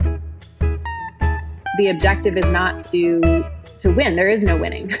the objective is not to win. There is no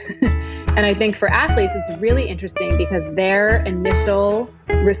winning. And I think for athletes, it's really interesting because their initial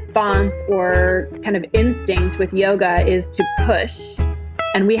response or kind of instinct with yoga is to push.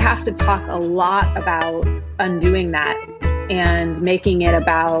 And we have to talk a lot about undoing that and making it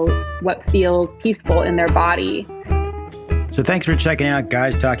about what feels peaceful in their body. So thanks for checking out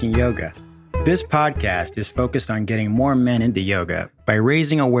Guys Talking Yoga. This podcast is focused on getting more men into yoga by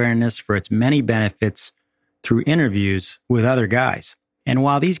raising awareness for its many benefits through interviews with other guys. And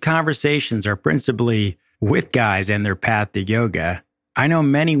while these conversations are principally with guys and their path to yoga, I know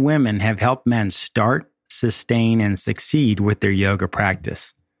many women have helped men start, sustain, and succeed with their yoga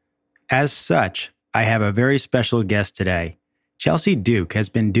practice. As such, I have a very special guest today. Chelsea Duke has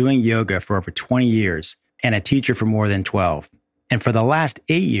been doing yoga for over 20 years and a teacher for more than 12. And for the last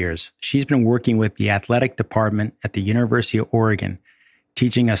 8 years, she's been working with the athletic department at the University of Oregon,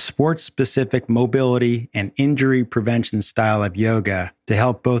 teaching a sports-specific mobility and injury prevention style of yoga to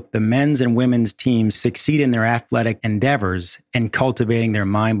help both the men's and women's teams succeed in their athletic endeavors and cultivating their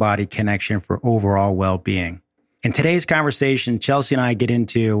mind-body connection for overall well-being. In today's conversation, Chelsea and I get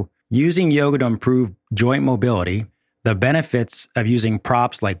into using yoga to improve joint mobility, the benefits of using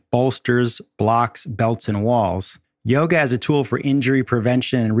props like bolsters, blocks, belts, and walls, yoga as a tool for injury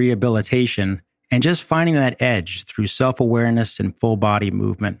prevention and rehabilitation, and just finding that edge through self-awareness and full-body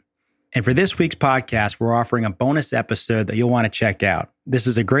movement. And for this week's podcast, we're offering a bonus episode that you'll want to check out. This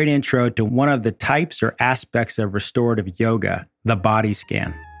is a great intro to one of the types or aspects of restorative yoga, the body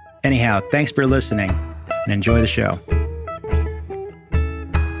scan. Anyhow, thanks for listening and enjoy the show.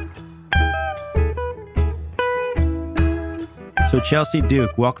 So Chelsea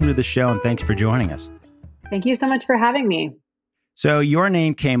Duke, welcome to the show and thanks for joining us. Thank you so much for having me. So your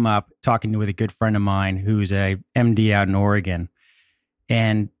name came up talking with a good friend of mine who's a MD out in Oregon.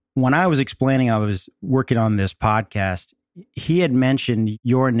 And when I was explaining I was working on this podcast, he had mentioned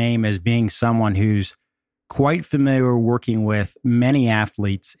your name as being someone who's quite familiar working with many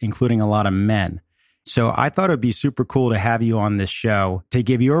athletes, including a lot of men. So I thought it'd be super cool to have you on this show to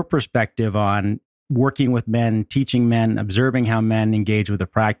give your perspective on working with men, teaching men, observing how men engage with the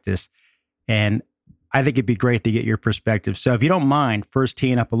practice. And I think it'd be great to get your perspective. So if you don't mind, first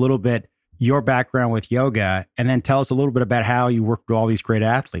teeing up a little bit your background with yoga, and then tell us a little bit about how you work with all these great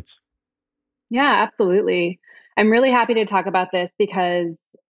athletes. Yeah, absolutely. I'm really happy to talk about this because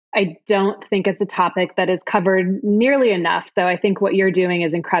I don't think it's a topic that is covered nearly enough. So I think what you're doing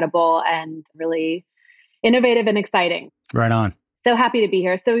is incredible and really innovative and exciting. Right on. So happy to be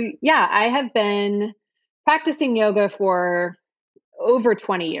here. So yeah, I have been practicing yoga for over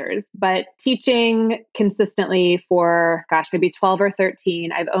 20 years, but teaching consistently for, maybe 12 or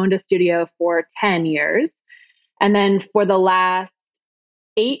 13. I've owned a studio for 10 years. And then for the last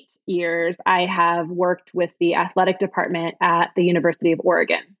 8 years, I have worked with the athletic department at the University of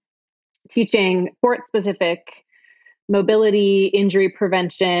Oregon, teaching sport-specific mobility, injury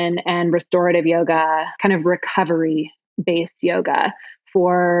prevention, and restorative yoga, kind of recovery-based yoga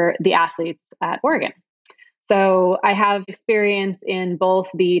for the athletes at Oregon. So I have experience in both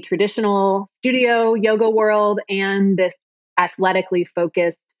the traditional studio yoga world and this athletically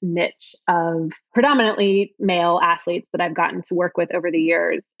focused niche of predominantly male athletes that I've gotten to work with over the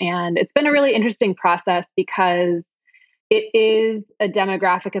years. And it's been a really interesting process because it is a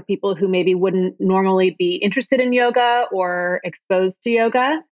demographic of people who maybe wouldn't normally be interested in yoga or exposed to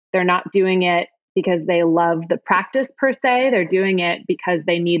yoga. They're not doing it because they love the practice per se. They're doing it because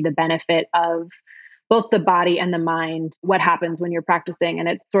they need the benefit of both the body and the mind, what happens when you're practicing. And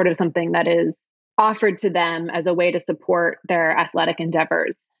it's sort of something that is offered to them as a way to support their athletic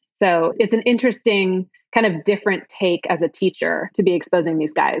endeavors. So it's an interesting kind of different take as a teacher to be exposing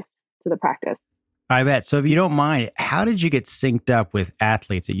these guys to the practice. I bet. So if you don't mind, how did you get synced up with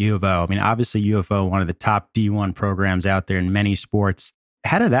athletes at U of O? I mean, obviously U of O, one of the top D1 programs out there in many sports.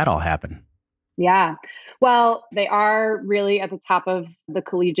 How did that all happen? Yeah. Well, they are really at the top of the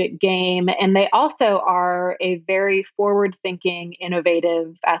collegiate game. And they also are a very forward-thinking,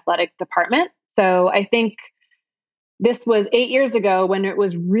 innovative athletic department. So I think this was 8 years ago when it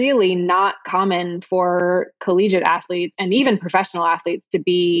was really not common for collegiate athletes and even professional athletes to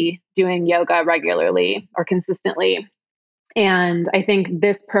be doing yoga regularly or consistently. And I think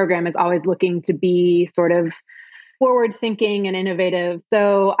this program is always looking to be sort of forward thinking and innovative.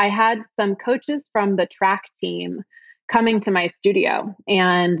 So I had some coaches from the track team coming to my studio,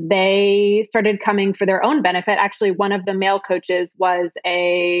 and they started coming for their own benefit. Actually, one of the male coaches was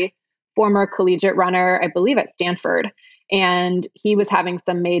a former collegiate runner, I believe at Stanford, and he was having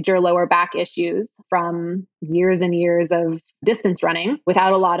some major lower back issues from years and years of distance running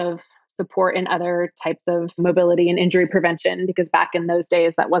without a lot of support in other types of mobility and injury prevention, because back in those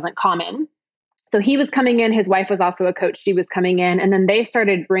days, that wasn't common. So he was coming in. His wife was also a coach. She was coming in. And then they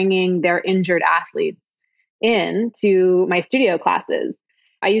started bringing their injured athletes in to my studio classes.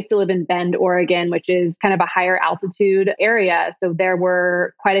 I used to live in Bend, Oregon, which is kind of a higher altitude area. So there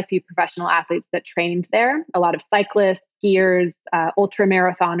were quite a few professional athletes that trained there, a lot of cyclists, skiers, ultra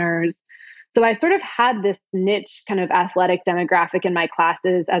marathoners. So I sort of had this niche kind of athletic demographic in my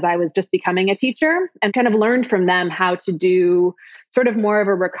classes as I was just becoming a teacher, and kind of learned from them how to do sort of more of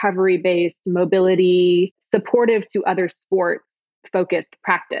a recovery-based, mobility, supportive to other sports focused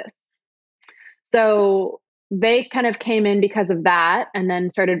practice. So they kind of came in because of that, and then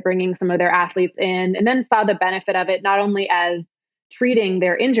started bringing some of their athletes in, and then saw the benefit of it, not only as treating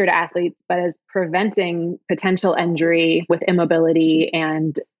their injured athletes, but as preventing potential injury with immobility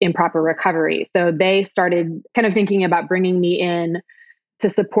and improper recovery. So they started kind of thinking about bringing me in to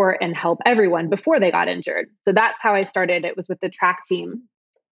support and help everyone before they got injured. So that's how I started. It was with the track team.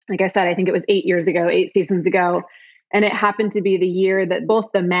 Like I said, I think it was 8 years ago, 8 seasons ago. And it happened to be the year that both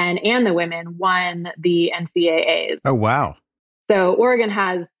the men and the women won the NCAAs. Oh, wow. So Oregon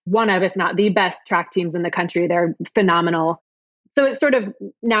has one of, if not the best track teams in the country. They're phenomenal. So it's sort of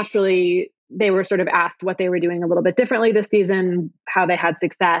naturally, they were sort of asked what they were doing a little bit differently this season, how they had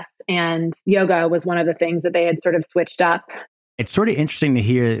success. And yoga was one of the things that they had sort of switched up. It's sort of interesting to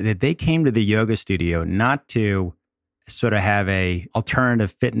hear that they came to the yoga studio not to sort of have a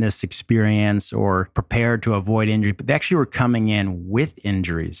alternative fitness experience or prepared to avoid injury, but they actually were coming in with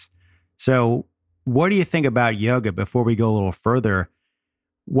injuries. So what do you think about yoga before we go a little further?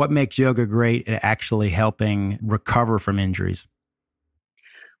 What makes yoga great at actually helping recover from injuries?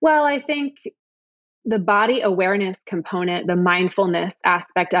 Well, I think the body awareness component, the mindfulness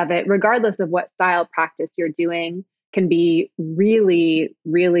aspect of it, regardless of what style practice you're doing, can be really,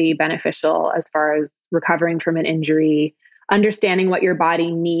 really beneficial as far as recovering from an injury, understanding what your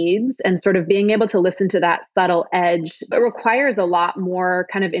body needs, and sort of being able to listen to that subtle edge. It requires a lot more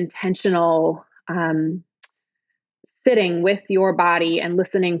kind of intentional sitting with your body and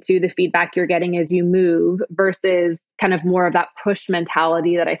listening to the feedback you're getting as you move, versus kind of more of that push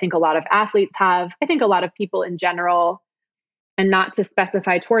mentality that I think a lot of athletes have. I think a lot of people in general, and not to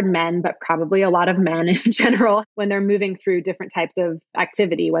specify toward men, but probably a lot of men in general, when they're moving through different types of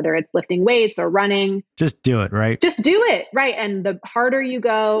activity, whether it's lifting weights or running. Just do it, right? Just do it, right? And the harder you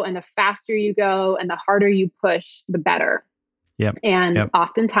go and the faster you go and the harder you push, the better. Yep. And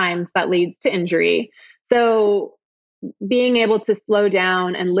oftentimes that leads to injury. So being able to slow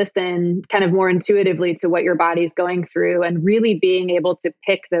down and listen kind of more intuitively to what your body's going through, and really being able to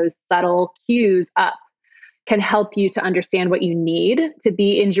pick those subtle cues up, can help you to understand what you need to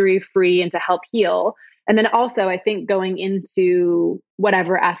be injury free and to help heal. And then also, I think going into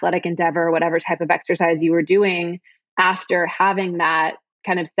whatever athletic endeavor, whatever type of exercise you were doing, after having that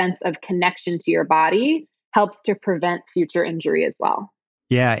kind of sense of connection to your body, helps to prevent future injury as well.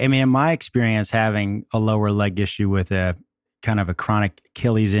 Yeah. I mean, in my experience, having a lower leg issue with a kind of a chronic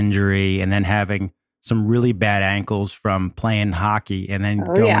Achilles injury, and then having some really bad ankles from playing hockey, and then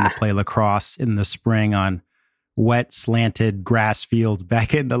going to play lacrosse in the spring on wet, slanted grass fields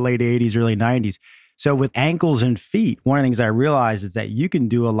back in the late 80s, early 90s. So with ankles and feet, one of the things I realized is that you can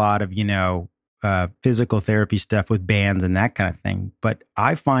do a lot of, physical therapy stuff with bands and that kind of thing. But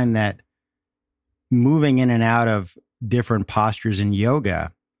I find that moving in and out of different postures in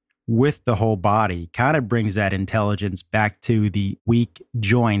yoga with the whole body kind of brings that intelligence back to the weak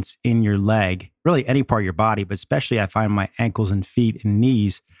joints in your leg, really any part of your body, but especially I find my ankles and feet and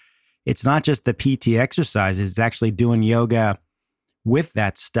knees. It's not just the PT exercises, it's actually doing yoga with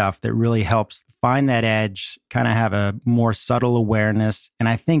that stuff that really helps find that edge, kind of have a more subtle awareness. And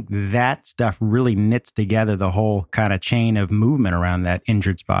I think that stuff really knits together the whole kind of chain of movement around that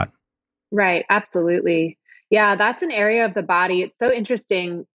injured spot. Right. Absolutely. Yeah, that's an area of the body. It's so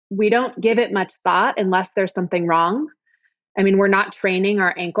interesting. We don't give it much thought unless there's something wrong. I mean, we're not training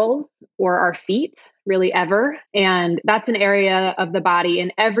our ankles or our feet really ever. And that's an area of the body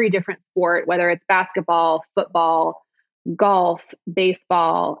in every different sport, whether it's basketball, football, golf,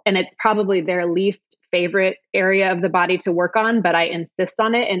 baseball. And it's probably their least favorite area of the body to work on, but I insist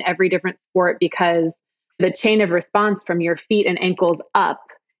on it in every different sport, because the chain of response from your feet and ankles up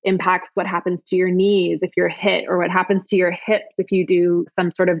impacts what happens to your knees if you're hit, or what happens to your hips if you do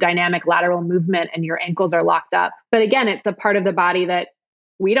some sort of dynamic lateral movement and your ankles are locked up. But again, it's a part of the body that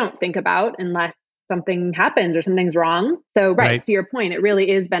we don't think about unless something happens or something's wrong. So, right, to your point, it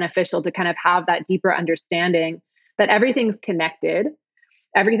really is beneficial to kind of have that deeper understanding that everything's connected,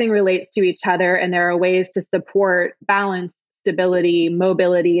 everything relates to each other, and there are ways to support balance, stability,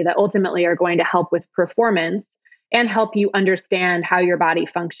 mobility that ultimately are going to help with performance and help you understand how your body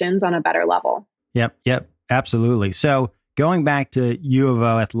functions on a better level. Yep, absolutely. So going back to U of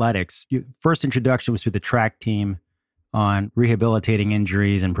O athletics, your first introduction was to the track team on rehabilitating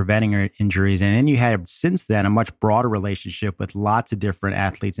injuries and preventing injuries. And then you had, since then, a much broader relationship with lots of different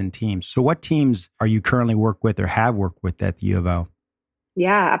athletes and teams. So what teams are you currently work with or have worked with at the U of O?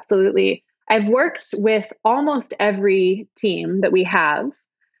 Yeah, absolutely. I've worked with almost every team that we have.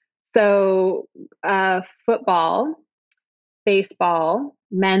 So football, baseball,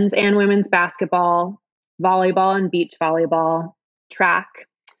 men's and women's basketball, volleyball and beach volleyball, track,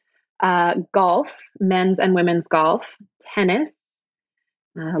 golf, men's and women's golf, tennis,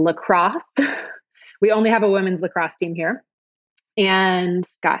 lacrosse. We only have a women's lacrosse team here. And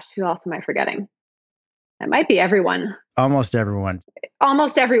gosh, who else am I forgetting? That might be everyone. Almost everyone.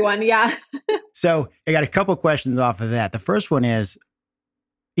 Almost everyone, yeah. So I got a couple questions off of that. The first one is,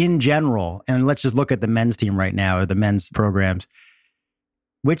 in general, and let's just look at the men's team right now, or the men's programs,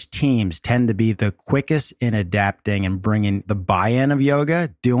 which teams tend to be the quickest in adapting and bringing the buy-in of yoga,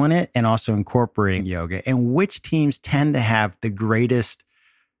 doing it, and also incorporating yoga? And which teams tend to have the greatest,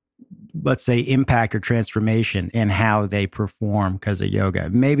 let's say, impact or transformation in how they perform because of yoga?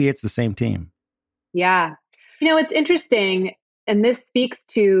 Maybe it's the same team. Yeah. It's interesting. And this speaks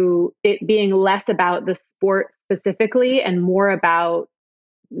to it being less about the sport specifically and more about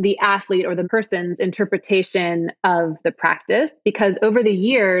the athlete or the person's interpretation of the practice. Because over the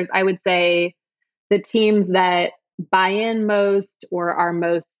years, I would say the teams that buy in most or are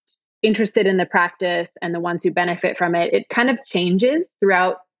most interested in the practice and the ones who benefit from it, it kind of changes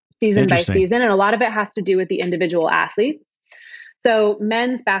throughout season by season. And a lot of it has to do with the individual athletes. So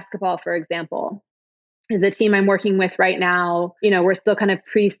men's basketball, for example, is a team I'm working with right now. We're still kind of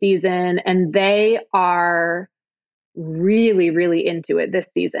preseason, and they are really, really into it this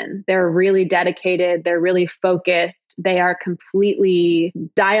season. They're really dedicated. They're really focused. They are completely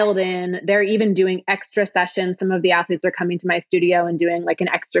dialed in. They're even doing extra sessions. Some of the athletes are coming to my studio and doing like an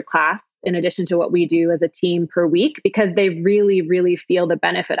extra class in addition to what we do as a team per week, because they really, really feel the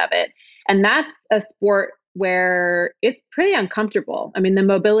benefit of it. And that's a sport where it's pretty uncomfortable. I mean, the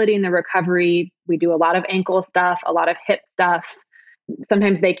mobility and the recovery, we do a lot of ankle stuff, a lot of hip stuff.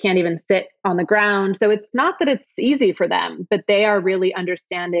 Sometimes they can't even sit on the ground. So it's not that it's easy for them, but they are really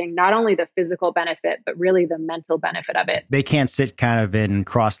understanding not only the physical benefit, but really the mental benefit of it. They can't sit kind of in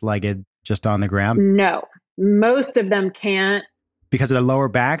cross-legged just on the ground? No, most of them can't. Because of their lower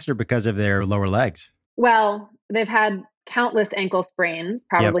backs or because of their lower legs? Well, they've had countless ankle sprains,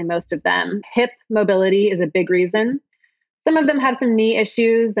 probably most of them. Hip mobility is a big reason. Some of them have some knee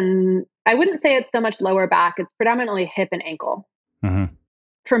issues, and I wouldn't say it's so much lower back. It's predominantly hip and ankle. Mm-hmm.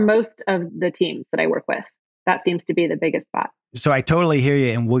 For most of the teams that I work with, that seems to be the biggest spot. So I totally hear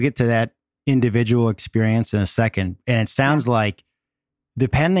you, and we'll get to that individual experience in a second. And it sounds like,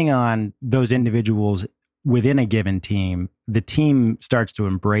 depending on those individuals within a given team, the team starts to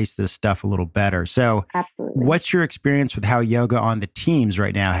embrace this stuff a little better. So absolutely, what's your experience with how yoga on the teams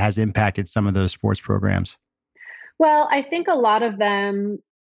right now has impacted some of those sports programs? Well, I think a lot of them,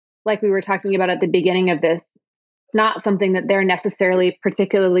 like we were talking about at the beginning of this, it's not something that they're necessarily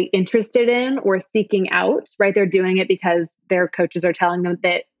particularly interested in or seeking out, right? They're doing it because their coaches are telling them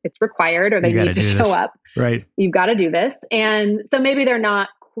that it's required or they need to show up. Right. You've got to do this. And so maybe they're not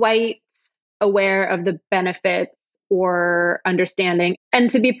quite aware of the benefits or understanding. And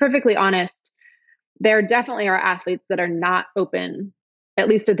to be perfectly honest, there definitely are athletes that are not open, at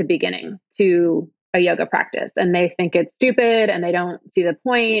least at the beginning, to a yoga practice. And they think it's stupid and they don't see the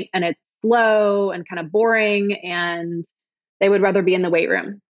point and it's slow and kind of boring and they would rather be in the weight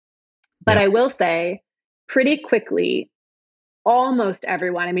room. But I will say pretty quickly, almost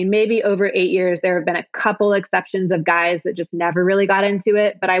everyone, I mean, maybe over 8 years, there have been a couple exceptions of guys that just never really got into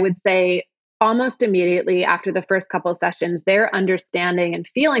it. But I would say almost immediately after the first couple of sessions, they're understanding and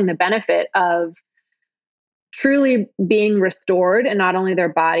feeling the benefit of truly being restored, and not only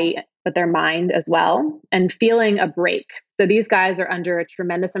their body, but their mind as well, and feeling a break. So these guys are under a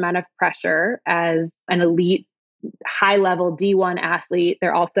tremendous amount of pressure as an elite, high-level D1 athlete.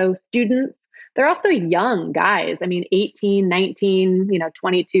 They're also students. They're also young guys. I mean, 18, 19,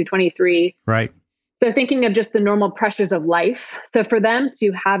 22, 23. Right. So thinking of just the normal pressures of life. So for them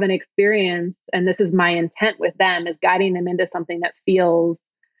to have an experience, and this is my intent with them, is guiding them into something that feels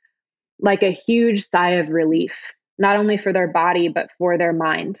like a huge sigh of relief, not only for their body, but for their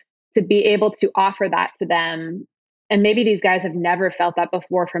mind, to be able to offer that to them. And maybe these guys have never felt that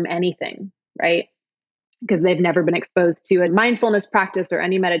before from anything, right? Because they've never been exposed to a mindfulness practice or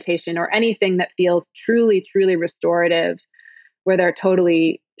any meditation or anything that feels truly, truly restorative. where they're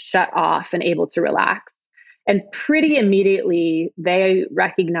totally shut off and able to relax. And pretty immediately, they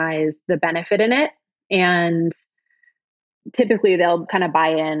recognize the benefit in it. And typically, they'll kind of buy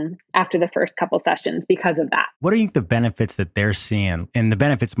in after the first couple sessions because of that. What do you think the benefits that they're seeing? And the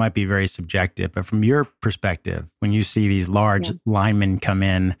benefits might be very subjective, but from your perspective, when you see these large linemen come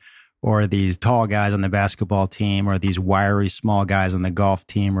in, or these tall guys on the basketball team, or these wiry small guys on the golf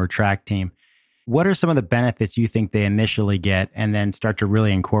team or track team, what are some of the benefits you think they initially get and then start to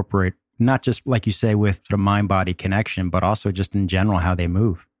really incorporate, not just like you say with the mind-body connection, but also just in general, how they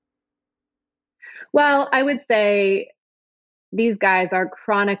move? Well, I would say these guys are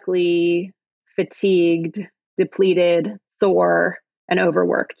chronically fatigued, depleted, sore, and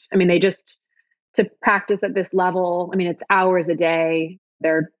overworked. I mean, to practice at this level, I mean, it's hours a day.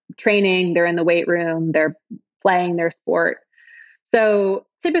 They're training, they're in the weight room, they're playing their sport. So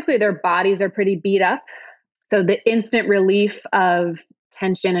typically their bodies are pretty beat up. So the instant relief of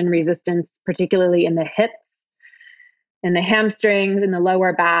tension and resistance, particularly in the hips, in the hamstrings, in the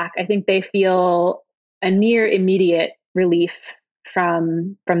lower back, I think they feel a near immediate relief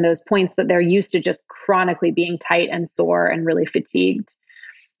from those points that they're used to just chronically being tight and sore and really fatigued.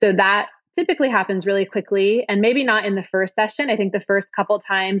 So that typically happens really quickly, and maybe not in the first session. I think the first couple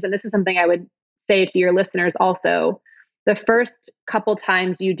times, and this is something I would say to your listeners also, the first couple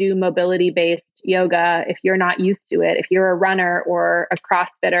times you do mobility-based yoga, if you're not used to it, if you're a runner or a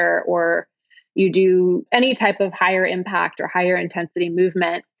CrossFitter, or you do any type of higher impact or higher intensity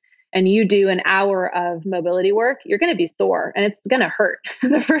movement, and you do an hour of mobility work, you're going to be sore and it's going to hurt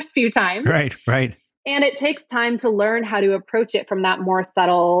the first few times. Right, right. And it takes time to learn how to approach it from that more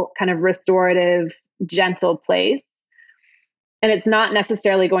subtle, kind of restorative, gentle place. And it's not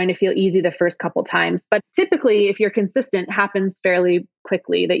necessarily going to feel easy the first couple times, but typically, if you're consistent, happens fairly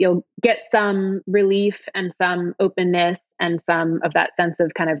quickly, that you'll get some relief and some openness and some of that sense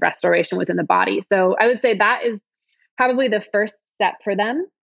of kind of restoration within the body. So I would say that is probably the first step for them.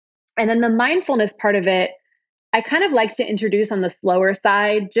 And then the mindfulness part of it, I kind of like to introduce on the slower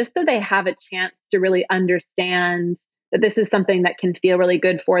side, just so they have a chance to really understand that this is something that can feel really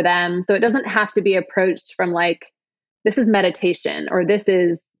good for them. So it doesn't have to be approached from like, this is meditation, or this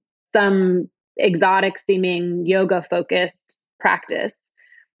is some exotic seeming yoga focused practice.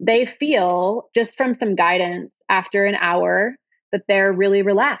 They feel, just from some guidance after an hour, that they're really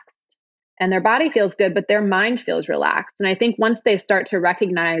relaxed and their body feels good, but their mind feels relaxed. And I think once they start to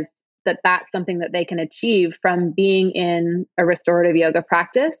recognize that that's something that they can achieve from being in a restorative yoga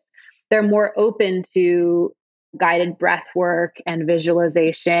practice, they're more open to guided breath work and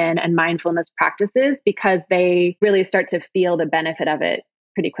visualization and mindfulness practices, because they really start to feel the benefit of it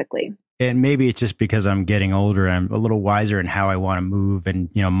pretty quickly. And maybe it's just because I'm getting older, I'm a little wiser in how I want to move, and,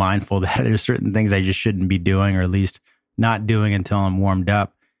 mindful that there's certain things I just shouldn't be doing, or at least not doing until I'm warmed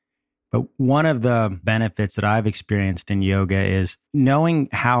up. But one of the benefits that I've experienced in yoga is knowing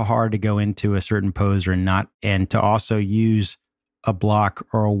how hard to go into a certain pose or not, and to also use a block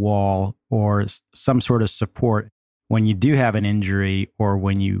or a wall or some sort of support when you do have an injury, or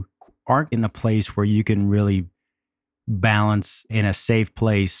when you aren't in a place where you can really balance in a safe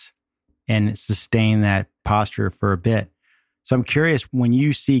place and sustain that posture for a bit. So I'm curious, when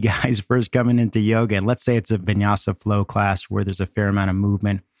you see guys first coming into yoga, and let's say it's a vinyasa flow class where there's a fair amount of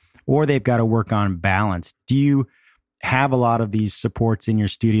movement, or they've got to work on balance, do you have a lot of these supports in your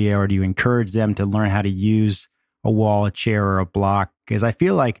studio, or do you encourage them to learn how to use a wall, a chair, or a block? Because I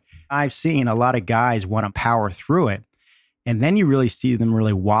feel like I've seen a lot of guys want to power through it, and then you really see them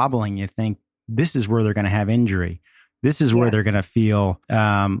really wobbling. You think, this is where they're going to have injury. This is where they're going to feel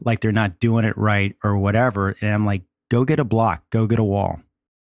like they're not doing it right or whatever. And I'm like, go get a block, go get a wall.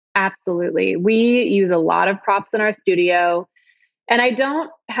 Absolutely. We use a lot of props in our studio. And I don't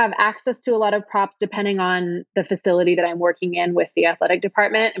have access to a lot of props depending on the facility that I'm working in with the athletic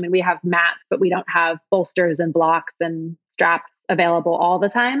department. I mean, we have mats, but we don't have bolsters and blocks and straps available all the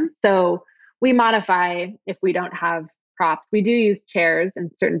time. So we modify if we don't have props. We do use chairs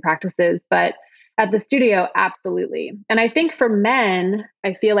in certain practices, but at the studio, absolutely. And I think for men,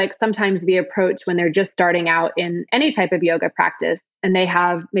 I feel like sometimes the approach when they're just starting out in any type of yoga practice, and they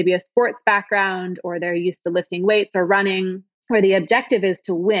have maybe a sports background, or they're used to lifting weights or running, where the objective is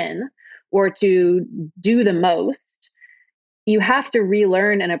to win or to do the most, you have to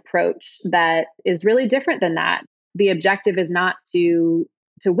relearn an approach that is really different than that. The objective is not to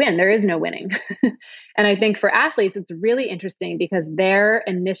win. There is no winning. And I think for athletes, it's really interesting because their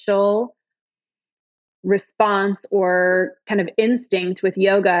initial response or kind of instinct with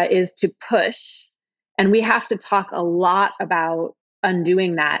yoga is to push. And we have to talk a lot about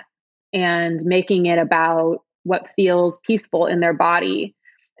undoing that and making it about what feels peaceful in their body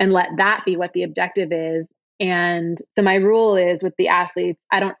and let that be what the objective is. And so my rule is with the athletes,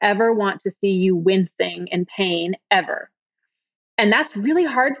 I don't ever want to see you wincing in pain ever. And that's really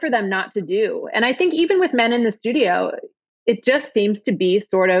hard for them not to do. And I think even with men in the studio, it just seems to be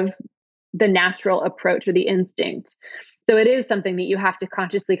sort of the natural approach or the instinct. So it is something that you have to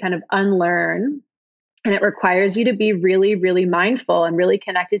consciously kind of unlearn. And it requires you to be really, really mindful and really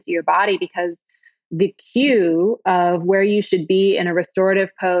connected to your body, because the cue of where you should be in a restorative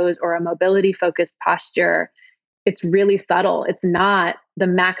pose or a mobility focused posture, it's really subtle. It's not the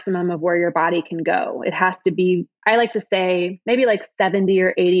maximum of where your body can go. It has to be, I like to say, maybe like 70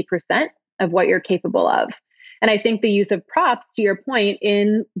 or 80% of what you're capable of. And I think the use of props, to your point,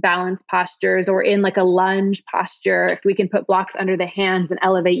 in balance postures or in like a lunge posture, if we can put blocks under the hands and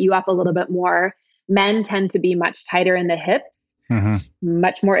elevate you up a little bit more, men tend to be much tighter in the hips,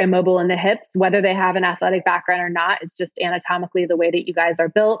 much more immobile in the hips, whether they have an athletic background or not. It's just anatomically the way that you guys are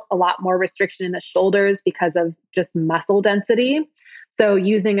built, a lot more restriction in the shoulders because of just muscle density. So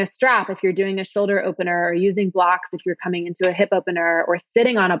using a strap, if you're doing a shoulder opener, or using blocks, if you're coming into a hip opener, or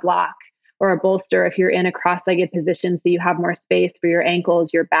sitting on a block or a bolster, if you're in a cross-legged position, so you have more space for your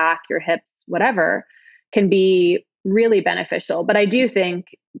ankles, your back, your hips, whatever, can be really beneficial. But I do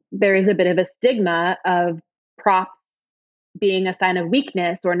think there is a bit of a stigma of props being a sign of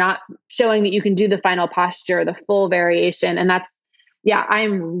weakness or not showing that you can do the final posture, the full variation. And that's, yeah,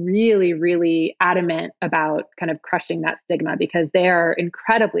 I'm really, really adamant about kind of crushing that stigma, because they are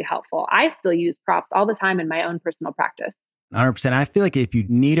incredibly helpful. I still use props all the time in my own personal practice. 100%. I feel like if you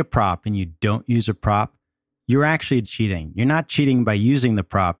need a prop and you don't use a prop, you're actually cheating. You're not cheating by using the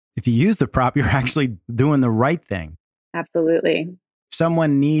prop. If you use the prop, you're actually doing the right thing. Absolutely. If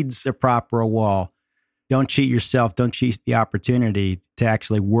someone needs a prop or a wall, don't cheat yourself. Don't cheat the opportunity to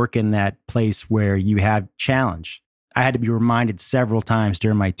actually work in that place where you have challenge. I had to be reminded several times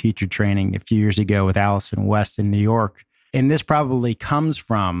during my teacher training a few years ago with Allison West in New York. And this probably comes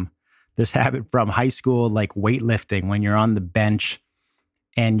from this habit from high school, like weightlifting. When you're on the bench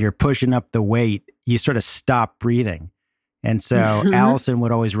and you're pushing up the weight, you sort of stop breathing. And so Allison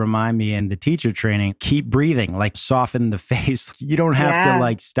would always remind me in the teacher training, keep breathing, like soften the face. You don't have to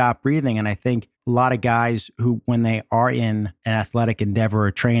like stop breathing. And I think a lot of guys who, when they are in an athletic endeavor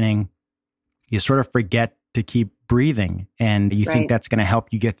or training, you sort of forget to keep breathing and you think that's going to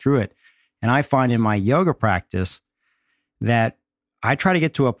help you get through it. And I find in my yoga practice that I try to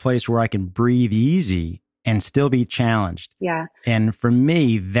get to a place where I can breathe easy and still be challenged. Yeah. And for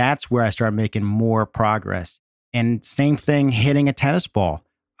me, that's where I start making more progress. And same thing hitting a tennis ball.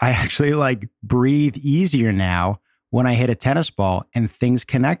 I actually like breathe easier now when I hit a tennis ball and things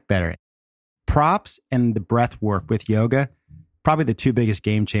connect better. Props and the breath work with yoga, probably the two biggest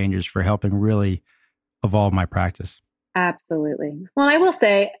game changers for helping really evolve my practice. Absolutely. Well, I will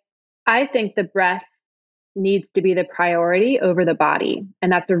say, I think the breath needs to be the priority over the body. And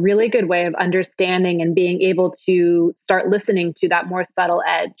that's a really good way of understanding and being able to start listening to that more subtle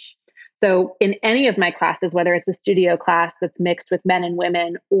edge. So in any of my classes, whether it's a studio class that's mixed with men and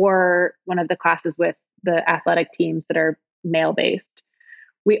women, or one of the classes with the athletic teams that are male-based,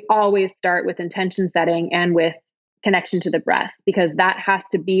 we always start with intention setting and with connection to the breath, because that has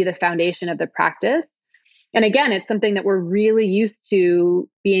to be the foundation of the practice. And again, it's something that we're really used to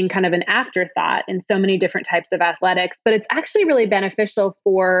being kind of an afterthought in so many different types of athletics, but it's actually really beneficial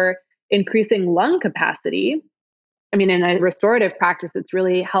for increasing lung capacity. I mean, in a restorative practice, it's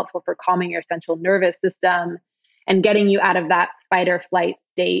really helpful for calming your central nervous system and getting you out of that fight or flight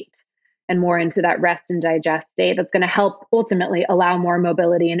state and more into that rest and digest state. That's going to help ultimately allow more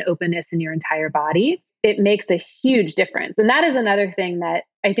mobility and openness in your entire body. It makes a huge difference. And that is another thing that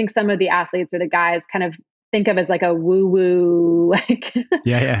I think some of the athletes or the guys kind of think of as like a woo-woo like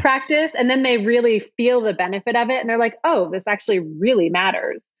practice. And then they really feel the benefit of it. And they're like, oh, this actually really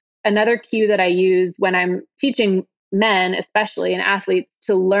matters. Another cue that I use when I'm teaching men, especially and athletes,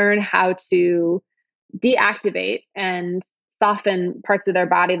 to learn how to deactivate and soften parts of their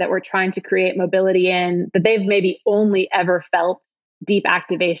body that we're trying to create mobility in, that they've maybe only ever felt deep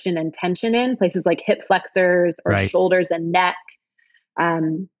activation and tension in, places like hip flexors or shoulders and neck,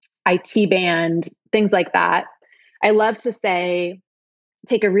 IT band, things like that. I love to say,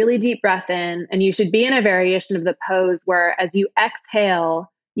 take a really deep breath in, and you should be in a variation of the pose where as you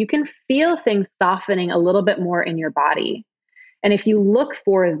exhale, you can feel things softening a little bit more in your body. And if you look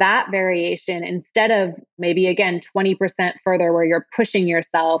for that variation, instead of maybe again 20% further where you're pushing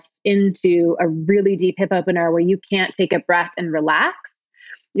yourself into a really deep hip opener where you can't take a breath and relax,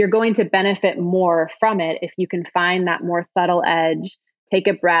 you're going to benefit more from it if you can find that more subtle edge take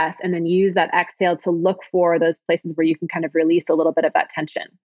a breath, and then use that exhale to look for those places where you can kind of release a little bit of that tension.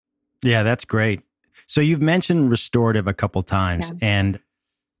 Yeah, that's great. So you've mentioned restorative a couple times, and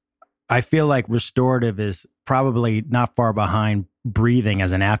I feel like restorative is probably not far behind breathing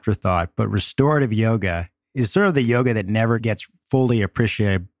as an afterthought, but restorative yoga is sort of the yoga that never gets fully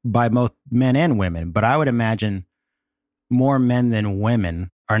appreciated by both men and women. But I would imagine more men than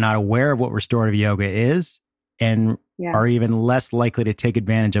women are not aware of what restorative yoga is and are even less likely to take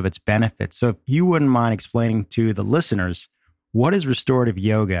advantage of its benefits. So if you wouldn't mind explaining to the listeners, what is restorative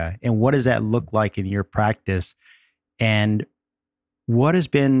yoga and what does that look like in your practice? And what has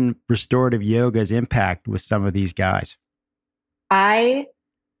been restorative yoga's impact with some of these guys? I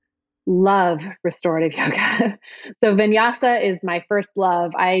love restorative yoga. So vinyasa is my first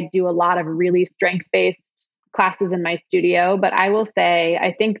love. I do a lot of really strength-based classes in my studio, but I will say,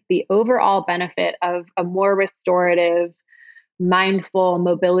 I think the overall benefit of a more restorative, mindful,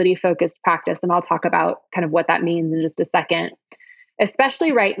 mobility-focused practice, and I'll talk about kind of what that means in just a second,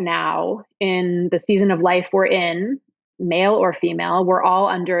 especially right now in the season of life we're in, male or female, we're all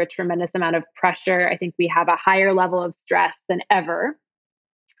under a tremendous amount of pressure. I think we have a higher level of stress than ever.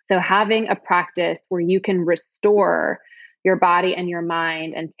 So having a practice where you can restore your body and your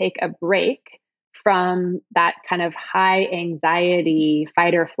mind and take a break from that kind of high anxiety,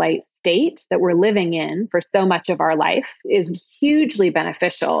 fight or flight state that we're living in for so much of our life is hugely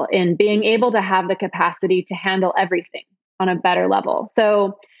beneficial in being able to have the capacity to handle everything on a better level.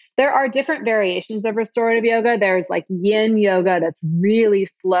 So there are different variations of restorative yoga. There's like yin yoga that's really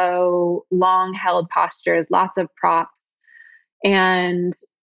slow, long held postures, lots of props. And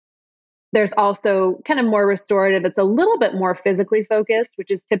there's also kind of more restorative. It's a little bit more physically focused,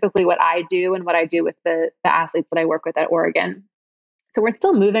 which is typically what I do and what I do with the athletes that I work with at Oregon. So we're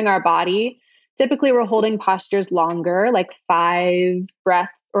still moving our body. Typically, we're holding postures longer, like 5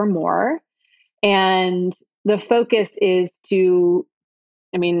 breaths or more. And the focus is to,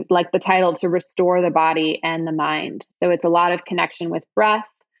 like the title, to restore the body and the mind. So it's a lot of connection with breath.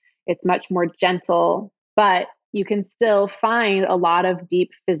 It's much more gentle, but you can still find a lot of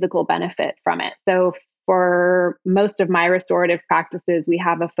deep physical benefit from it. So for most of my restorative practices, we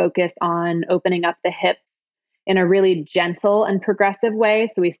have a focus on opening up the hips in a really gentle and progressive way.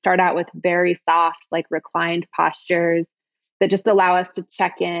 So we start out with very soft, like reclined postures that just allow us to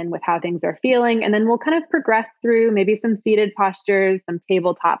check in with how things are feeling. And then we'll kind of progress through maybe some seated postures, some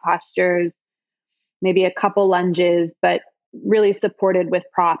tabletop postures, maybe a couple lunges, but really supported with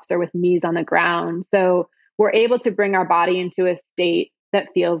props or with knees on the ground. So we're able to bring our body into a state that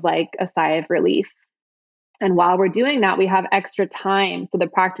feels like a sigh of relief. And while we're doing that, we have extra time. So the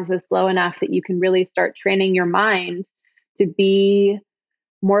practice is slow enough that you can really start training your mind to be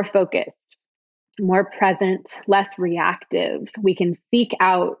more focused, more present, less reactive. We can seek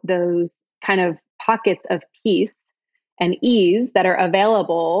out those kind of pockets of peace and ease that are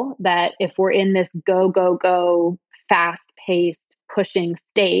available, that if we're in this go, go, go, fast-paced, pushing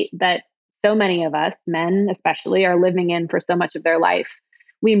state that so many of us, men especially, are living in for so much of their life,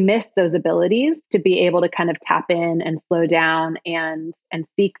 we miss those abilities to be able to kind of tap in and slow down and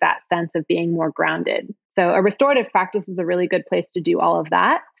seek that sense of being more grounded. So a restorative practice is a really good place to do all of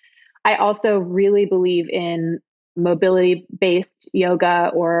that. I also really believe in mobility-based yoga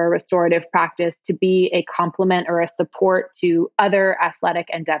or restorative practice to be a complement or a support to other athletic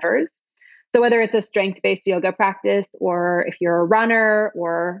endeavors. So whether it's a strength-based yoga practice, or if you're a runner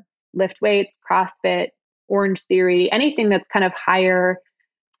or lift weights, CrossFit, Orange Theory, anything that's kind of higher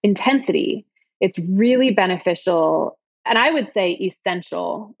intensity, it's really beneficial. And I would say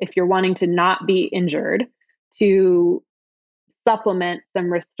essential, if you're wanting to not be injured, to supplement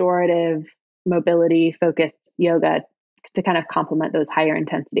some restorative mobility focused yoga to kind of complement those higher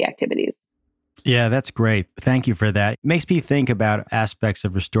intensity activities. Yeah, that's great. Thank you for that. It makes me think about aspects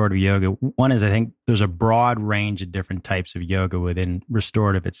of restorative yoga. One is, I think there's a broad range of different types of yoga within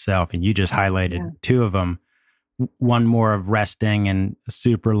restorative itself. And you just highlighted 2 of them. One more of resting and a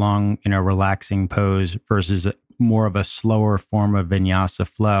super long, relaxing pose versus more of a slower form of vinyasa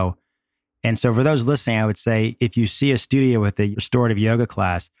flow. And so for those listening, I would say if you see a studio with a restorative yoga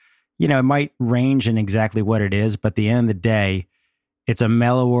class, it might range in exactly what it is, but at the end of the day, it's a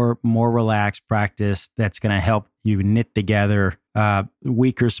mellower, more relaxed practice that's going to help you knit together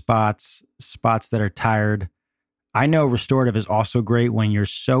weaker spots that are tired. I know restorative is also great when you're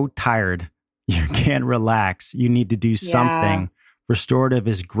so tired, you can't relax. You need to do something. Restorative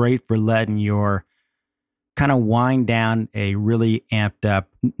is great for letting your kind of wind down a really amped up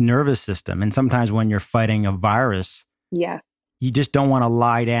nervous system. And sometimes when you're fighting a virus, yes, you just don't want to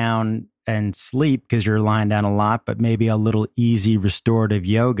lie down and sleep because you're lying down a lot, but maybe a little easy restorative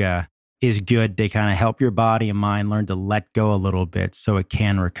yoga is good to kind of help your body and mind learn to let go a little bit so it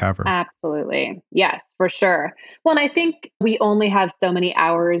can recover. Absolutely. Yes, for sure. Well, and I think we only have so many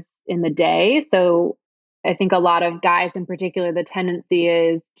hours in the day. So I think a lot of guys in particular, the tendency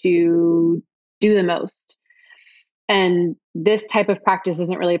is to do the most. And this type of practice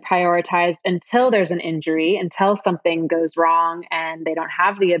isn't really prioritized until there's an injury, until something goes wrong and they don't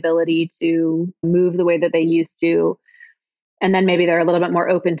have the ability to move the way that they used to. And then maybe they're a little bit more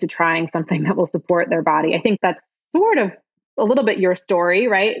open to trying something that will support their body. I think that's sort of a little bit your story,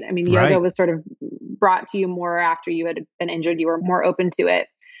 right? I mean, yoga Right. was sort of brought to you more after you had been injured. You were more open to it.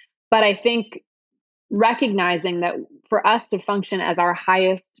 But I think recognizing that for us to function as our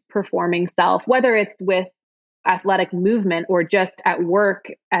highest performing self, whether it's with athletic movement or just at work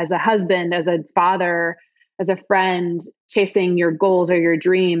as a husband, as a father, as a friend, chasing your goals or your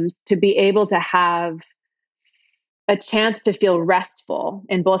dreams, to be able to have a chance to feel restful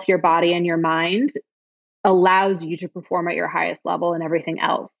in both your body and your mind allows you to perform at your highest level and everything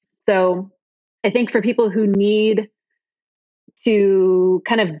else. So I think for people who need to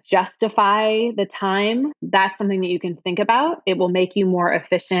kind of justify the time, that's something that you can think about. It will make you more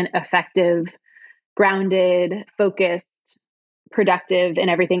efficient, effective, grounded, focused, productive in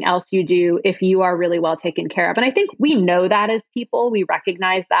everything else you do if you are really well taken care of. And I think we know that as people, we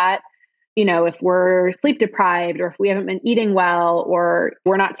recognize that. If we're sleep deprived or if we haven't been eating well or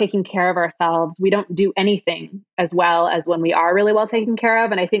we're not taking care of ourselves, we don't do anything as well as when we are really well taken care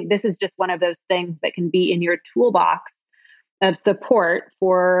of. And I think this is just one of those things that can be in your toolbox of support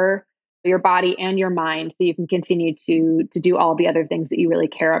for your body and your mind so you can continue to do all the other things that you really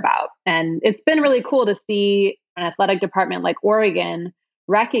care about. And it's been really cool to see an athletic department like Oregon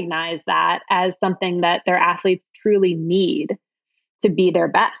recognize that as something that their athletes truly need to be their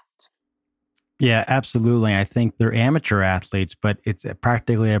best. Yeah, absolutely. I think they're amateur athletes, but it's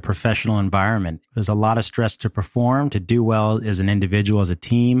practically a professional environment. There's a lot of stress to perform, to do well as an individual, as a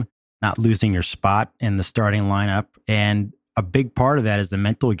team, not losing your spot in the starting lineup. And a big part of that is the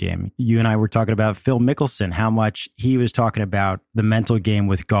mental game. You and I were talking about Phil Mickelson, how much he was talking about the mental game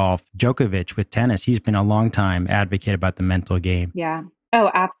with golf. Djokovic with tennis, he's been a long time advocate about the mental game. Yeah.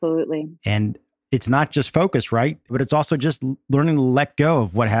 Oh, absolutely. And it's not just focus, right? But it's also just learning to let go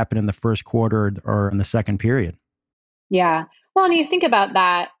of what happened in the first quarter or in the second period. Yeah. Well, and you think about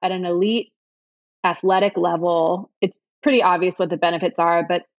that at an elite athletic level, it's pretty obvious what the benefits are,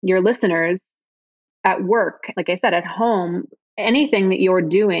 but your listeners at work, like I said, at home, anything that you're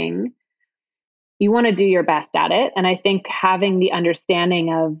doing, you want to do your best at it. And I think having the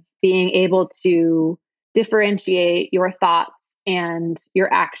understanding of being able to differentiate your thoughts and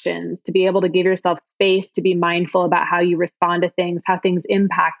your actions, to be able to give yourself space to be mindful about how you respond to things, how things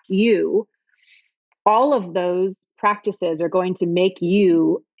impact you, all of those practices are going to make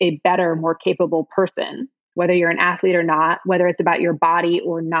you a better, more capable person, whether you're an athlete or not, whether it's about your body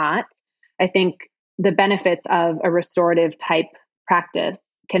or not. I think the benefits of a restorative type practice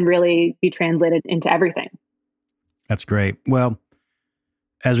can really be translated into everything. That's great. Well,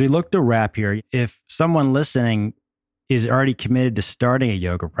 as we look to wrap here, if someone listening is already committed to starting a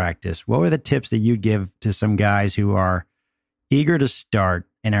yoga practice, what were the tips that you'd give to some guys who are eager to start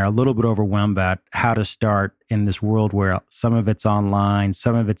and are a little bit overwhelmed about how to start in this world where some of it's online,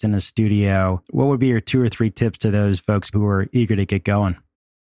 some of it's in a studio? What would be your 2 or 3 tips to those folks who are eager to get going?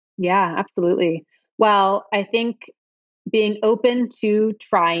 Yeah, absolutely. Well, I think being open to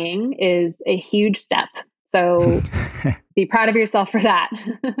trying is a huge step. So be proud of yourself for that.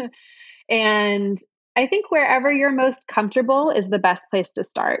 And I think wherever you're most comfortable is the best place to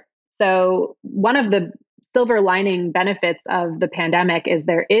start. So one of the silver lining benefits of the pandemic is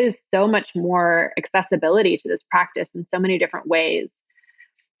there is so much more accessibility to this practice in so many different ways.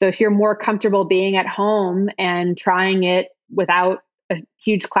 So if you're more comfortable being at home and trying it without a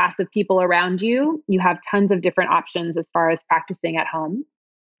huge class of people around you, you have tons of different options as far as practicing at home.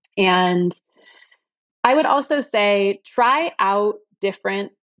 And I would also say try out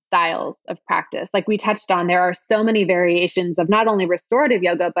different styles of practice. Like we touched on, there are so many variations of not only restorative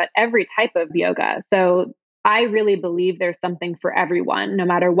yoga, but every type of yoga. So I really believe there's something for everyone, no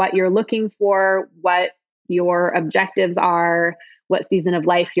matter what you're looking for, what your objectives are, what season of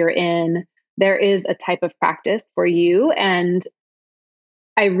life you're in. There is a type of practice for you. And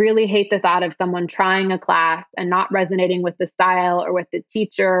I really hate the thought of someone trying a class and not resonating with the style or with the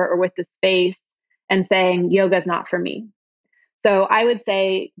teacher or with the space and saying, yoga is not for me. So I would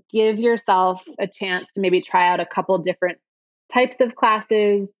say give yourself a chance to maybe try out a couple different types of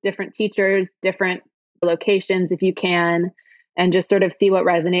classes, different teachers, different locations if you can, and just sort of see what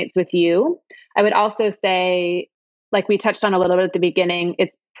resonates with you. I would also say, like we touched on a little bit at the beginning,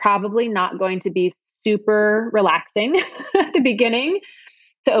 it's probably not going to be super relaxing at the beginning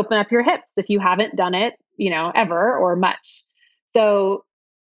to open up your hips if you haven't done it, ever or much. So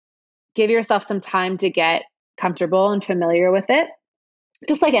give yourself some time to get comfortable and familiar with it.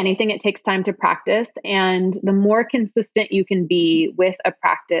 Just like anything, it takes time to practice. And the more consistent you can be with a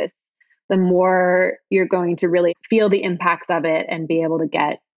practice, the more you're going to really feel the impacts of it and be able to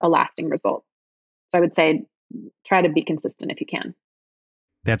get a lasting result. So I would say, try to be consistent if you can.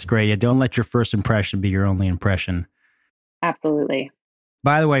 That's great. Yeah, don't let your first impression be your only impression. Absolutely.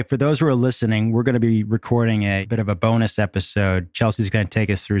 By the way, for those who are listening, we're going to be recording a bit of a bonus episode. Chelsea's going to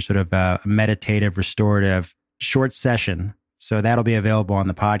take us through sort of a meditative, restorative, short session. So that'll be available on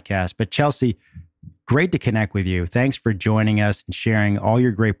the podcast. But Chelsea, great to connect with you. Thanks for joining us and sharing all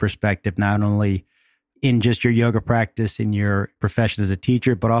your great perspective, not only in just your yoga practice, in your profession as a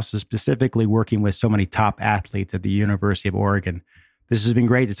teacher, but also specifically working with so many top athletes at the University of Oregon. This has been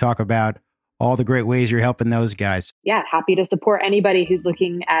great to talk about all the great ways you're helping those guys. Yeah, happy to support anybody who's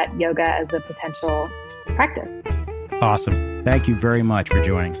looking at yoga as a potential practice. Awesome. Thank you very much for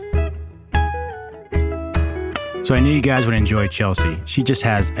joining. So I knew you guys would enjoy Chelsea. She just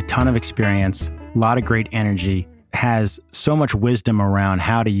has a ton of experience, a lot of great energy, has so much wisdom around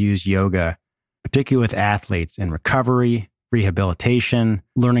how to use yoga, particularly with athletes in recovery, rehabilitation,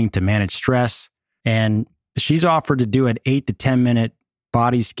 learning to manage stress. And she's offered to do an 8 to 10 minute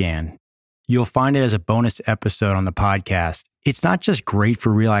body scan. You'll find it as a bonus episode on the podcast. It's not just great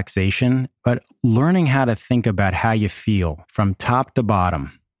for relaxation, but learning how to think about how you feel from top to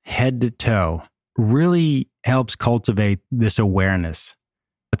bottom, head to toe, really helps cultivate this awareness.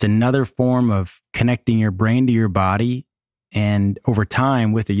 It's another form of connecting your brain to your body. And over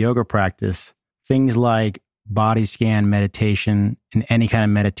time with the yoga practice, things like body scan meditation and any kind of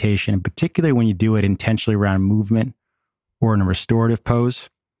meditation, and particularly when you do it intentionally around movement or in a restorative pose,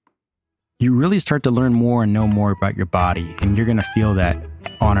 you really start to learn more and know more about your body. And you're going to feel that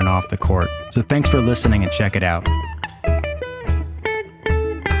on and off the court. So thanks for listening and check it out.